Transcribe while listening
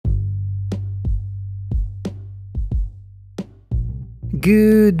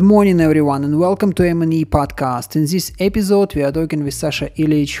Good morning everyone and welcome to M&E podcast. In this episode we are talking with Saša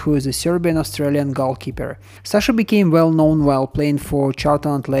Ilic, who is a Serbian-Australian goalkeeper. Saša became well known while playing for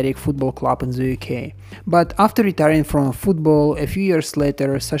Charlton Athletic Football Club in the UK. But after retiring from football, a few years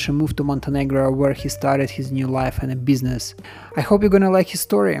later, Saša moved to Montenegro where he started his new life and a business. I hope you're gonna like his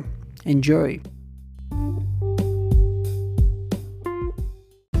story. Enjoy!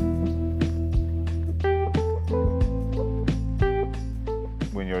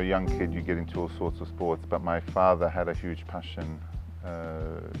 When you're a young kid, you get into all sorts of sports, but my father had a huge passion.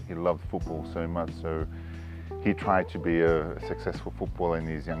 He loved football so much, so he tried to be a successful footballer in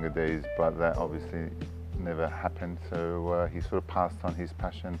his younger days, but that obviously never happened, so he sort of passed on his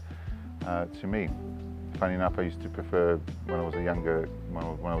passion to me. Funny enough, I used to prefer, when I was younger,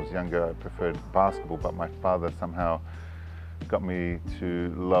 I preferred basketball, but my father somehow got me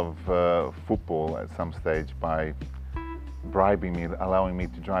to love football at some stage by bribing me, allowing me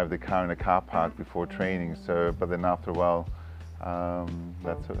to drive the car in a car park before training. So, but then after a while,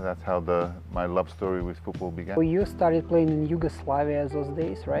 that's how my love story with football began. Well, you started playing in Yugoslavia those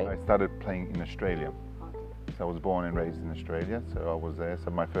days, right? I started playing in Australia. So I was born and raised in Australia, so I was there.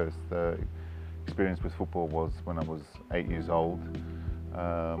 So my first experience with football was when I was 8 years old,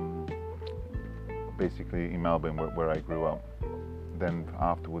 basically in Melbourne, where I grew up. Then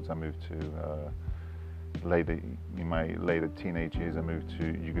afterwards I moved to in my later teenage years, I moved to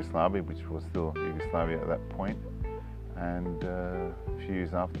Yugoslavia, which was still Yugoslavia at that point, and a few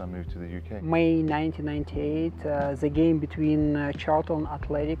years after I moved to the UK. May 1998, the game between Charlton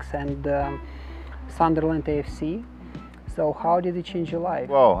Athletics and Sunderland AFC. So how did it change your life?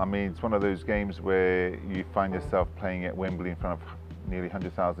 Well, I mean, it's one of those games where you find yourself playing at Wembley in front of nearly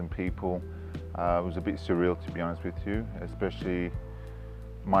 100,000 people. It was a bit surreal, to be honest with you, especially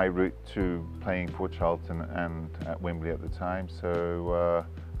my route to playing for Charlton and at Wembley at the time. So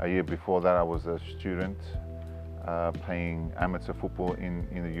a year before that I was a student playing amateur football in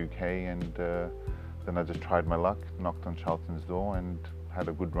the UK, and then I just tried my luck, knocked on Charlton's door and had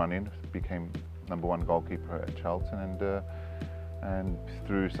a good run in, became #1 goalkeeper at Charlton, and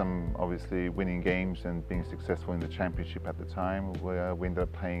through some obviously winning games and being successful in the championship at the time, we ended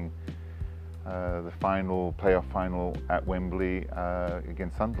up playing the playoff final at Wembley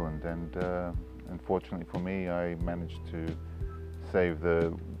against Sunderland, and unfortunately for me, I managed to save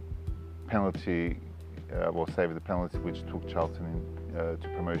the penalty, which took Charlton to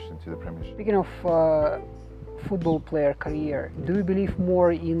promotion to the Premiership. Speaking of football player career, do you believe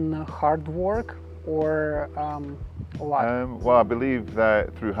more in hard work or luck? Well, I believe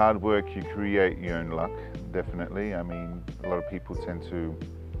that through hard work you create your own luck, definitely. I mean, a lot of people tend to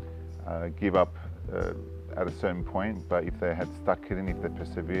give up at a certain point, but if they had stuck it in, if they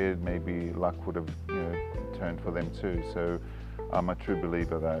persevered, maybe luck would have turned for them too. So I'm a true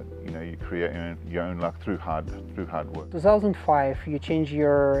believer that you create your own luck through hard work. 2005, you changed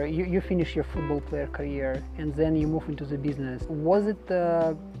you finished your football player career and then you move into the business. Was it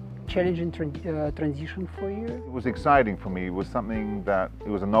a challenging transition for you? It was exciting for me. It was something that, it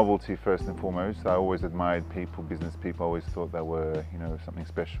was a novelty first and foremost. I always admired business people. I always thought they were something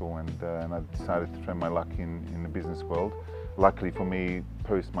special, and I decided to try my luck in the business world. Luckily for me,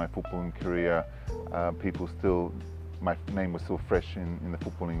 post my footballing career, my name was still fresh in the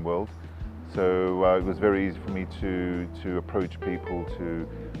footballing world. So it was very easy for me to approach people, to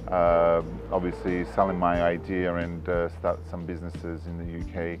obviously selling my idea and start some businesses in the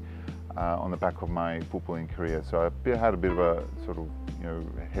UK on the back of my footballing career. So I had a bit of a sort of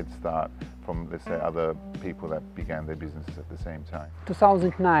head start from, let's say, other people that began their businesses at the same time.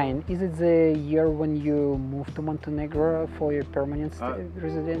 2009, is it the year when you moved to Montenegro for your permanent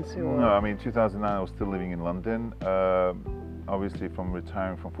residency? Or? No, I mean 2009 I was still living in London. Obviously from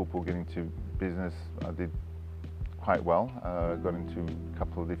retiring from football, getting to business, I did quite well. Got into a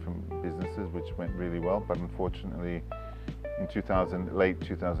couple of different businesses which went really well, but unfortunately in late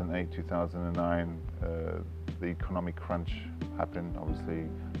 2008, 2009, the economic crunch happened. Obviously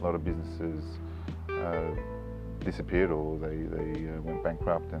a lot of businesses disappeared, or they went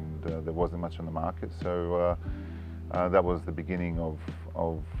bankrupt, and there wasn't much on the market. So that was the beginning of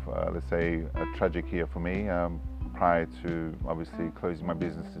let's say a tragic year for me. Prior to obviously closing my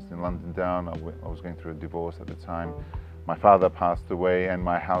businesses in London down, I was going through a divorce at the time. My father passed away, and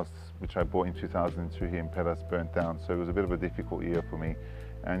my house, which I bought in 2002 here in Pedas, burnt down. So it was a bit of a difficult year for me.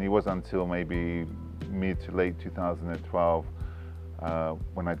 And it was until maybe mid to late 2012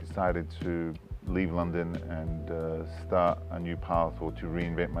 when I decided to leave London and start a new path, or to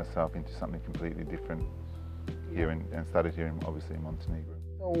reinvent myself into something completely different here, and started here obviously in Montenegro.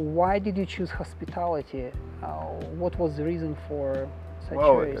 So why did you choose hospitality? What was the reason for such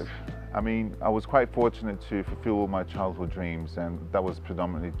Well, race? I mean, I was quite fortunate to fulfill all my childhood dreams, and that was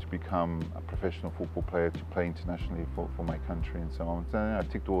predominantly to become a professional football player, to play internationally for my country and so on. So I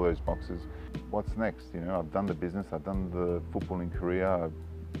ticked all those boxes. What's next? You know, I've done the business, I've done the footballing career,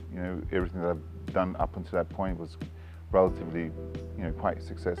 everything that I've done up until that point was relatively, quite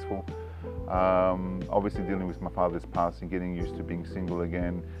successful. Obviously dealing with my father's passing, getting used to being single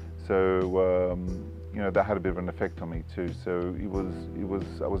again. So, that had a bit of an effect on me too. So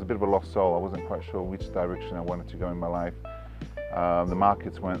I was a bit of a lost soul. I wasn't quite sure which direction I wanted to go in my life. The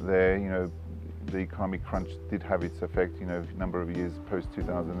markets weren't there. The economic crunch did have its effect, a number of years post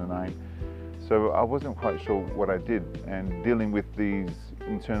 2009. So I wasn't quite sure what I did, and dealing with these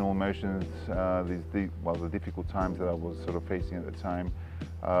internal emotions, the difficult times that I was sort of facing at the time.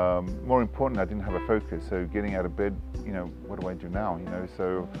 More important, I didn't have a focus. So getting out of bed, what do I do now?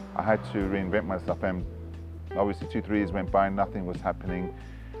 So I had to reinvent myself, and obviously 2-3 years went by, nothing was happening.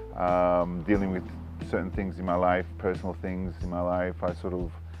 Dealing with certain things in my life, personal things in my life, I sort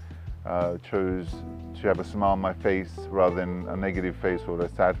of chose to have a smile on my face rather than a negative face or a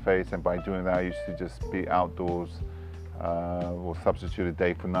sad face, and by doing that I used to just be outdoors or substitute a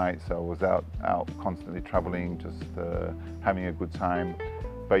day for night. So I was out constantly traveling, just having a good time.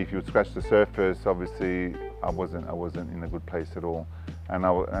 But if you would scratch the surface, obviously I wasn't in a good place at all. And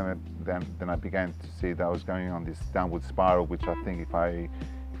then I began to see that I was going on this downward spiral, which I think if I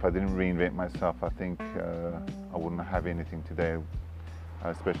didn't reinvent myself, I think I wouldn't have anything today,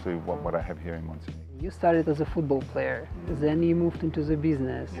 especially what I have here in Montenegro. You started as a football player, then you moved into the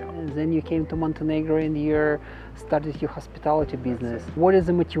business, Yeah. and then you came to Montenegro and you started your hospitality business. What is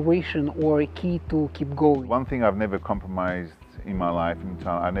the motivation or key to keep going? One thing I've never compromised in my life,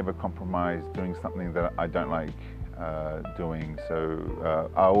 I never compromised doing something that I don't like doing. So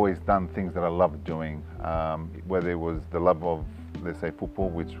I always done things that I love doing, whether it was the love of, let's say, football,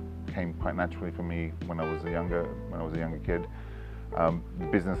 which came quite naturally for me when I was a younger kid. The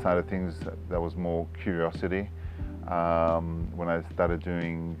business side of things, that was more curiosity. When I started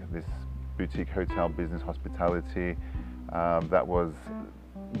doing this boutique hotel business, hospitality, that was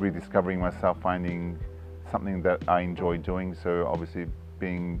rediscovering myself, finding something that I enjoy doing. So obviously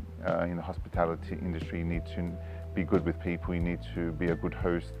being in the hospitality industry, you need to be good with people, you need to be a good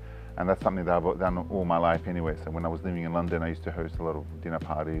host. And that's something that I've done all my life anyway. So when I was living in London, I used to host a lot of dinner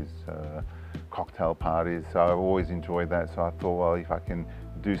parties, cocktail parties. So I've always enjoyed that. So I thought, well, if I can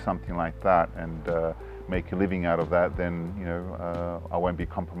do something like that and make a living out of that, then I won't be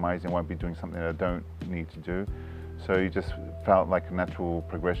compromising, I won't be doing something that I don't need to do. So it just felt like a natural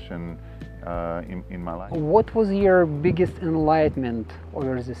progression in my life. What was your biggest enlightenment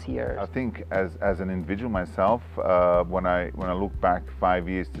over this year? I think as an individual myself, when I look back 5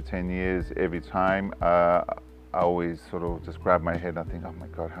 years to 10 years, every time I always sort of just grab my head and I think, oh my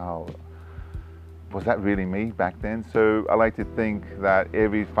God, how was that really me back then? So I like to think that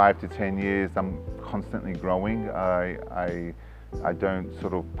every 5 to 10 years I'm constantly growing. I don't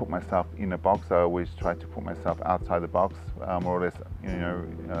sort of put myself in a box. I always try to put myself outside the box, more or less,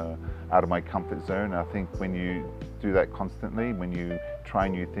 out of my comfort zone. I think when you do that constantly, when you try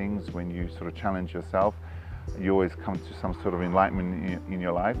new things, when you sort of challenge yourself, you always come to some sort of enlightenment in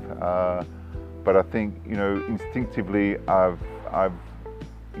your life. But I think, instinctively, I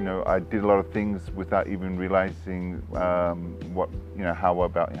did a lot of things without even realizing how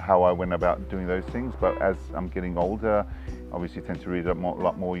I went about doing those things. But as I'm getting older, obviously you tend to read a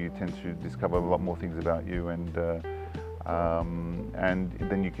lot more. You tend to discover a lot more things about you, and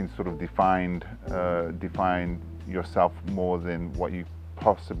then you can sort of define yourself more than what you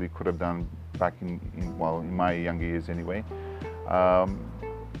possibly could have done back in my younger years anyway.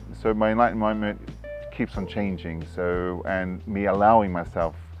 So my enlightenment keeps on changing. So, and me allowing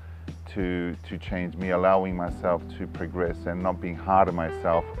myself to change, me allowing myself to progress and not being hard on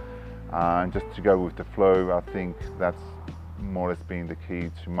myself, and just to go with the flow, I think that's more or less been the key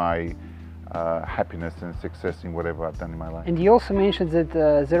to my happiness and success in whatever I've done in my life. And you also mentioned that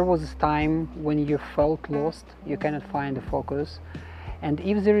there was a time when you felt lost, you cannot find the focus. And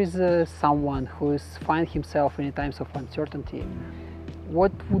if there is someone who is find himself in times of uncertainty,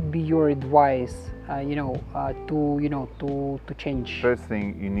 what would be your advice, to change? First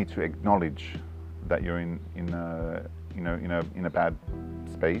thing, you need to acknowledge that you're in a bad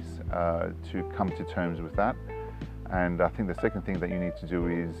space, to come to terms with that. And I think the second thing that you need to do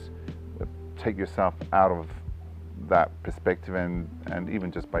is take yourself out of that perspective, and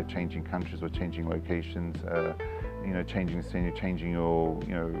even just by changing countries or changing locations, changing scenery, changing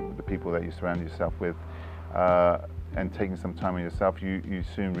the people that you surround yourself with, and taking some time on yourself, you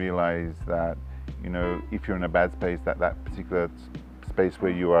soon realize that if you're in a bad space, that particular space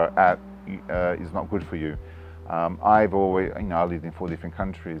where you are at is not good for you. I've always, I lived in 4 different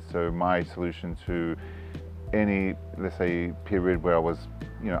countries, so my solution to any, let's say, period where I was,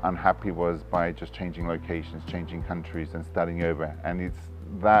 unhappy was by just changing locations, changing countries, and starting over. And it's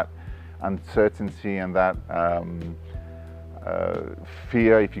that uncertainty and that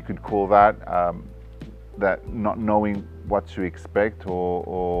fear, if you could call that, that not knowing what to expect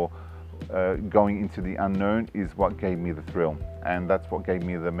or going into the unknown is what gave me the thrill, and that's what gave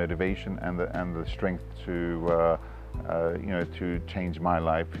me the motivation and the strength to to change my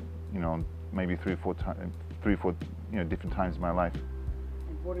life, maybe three, four different times in my life.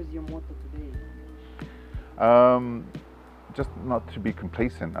 And what is your motto today? Just not to be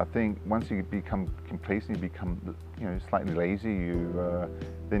complacent. I think once you become complacent, you become slightly lazy.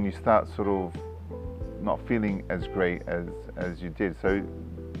 Then you start sort of not feeling as great as you did. So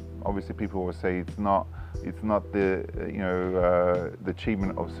obviously people will say it's not the the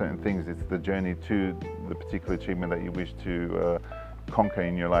achievement of certain things, it's the journey to the particular achievement that you wish to conquer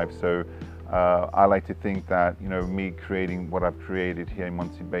in your life. So I like to think that me creating what I've created here in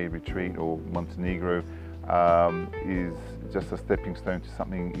Monte Bay Retreat or Montenegro is just a stepping stone to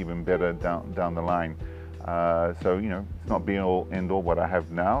something even better down the line. So it's not be all end all what I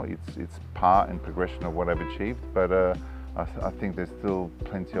have now. It's part and progression of what I've achieved, but I think there's still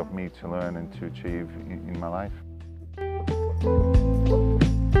plenty of me to learn and to achieve in my life.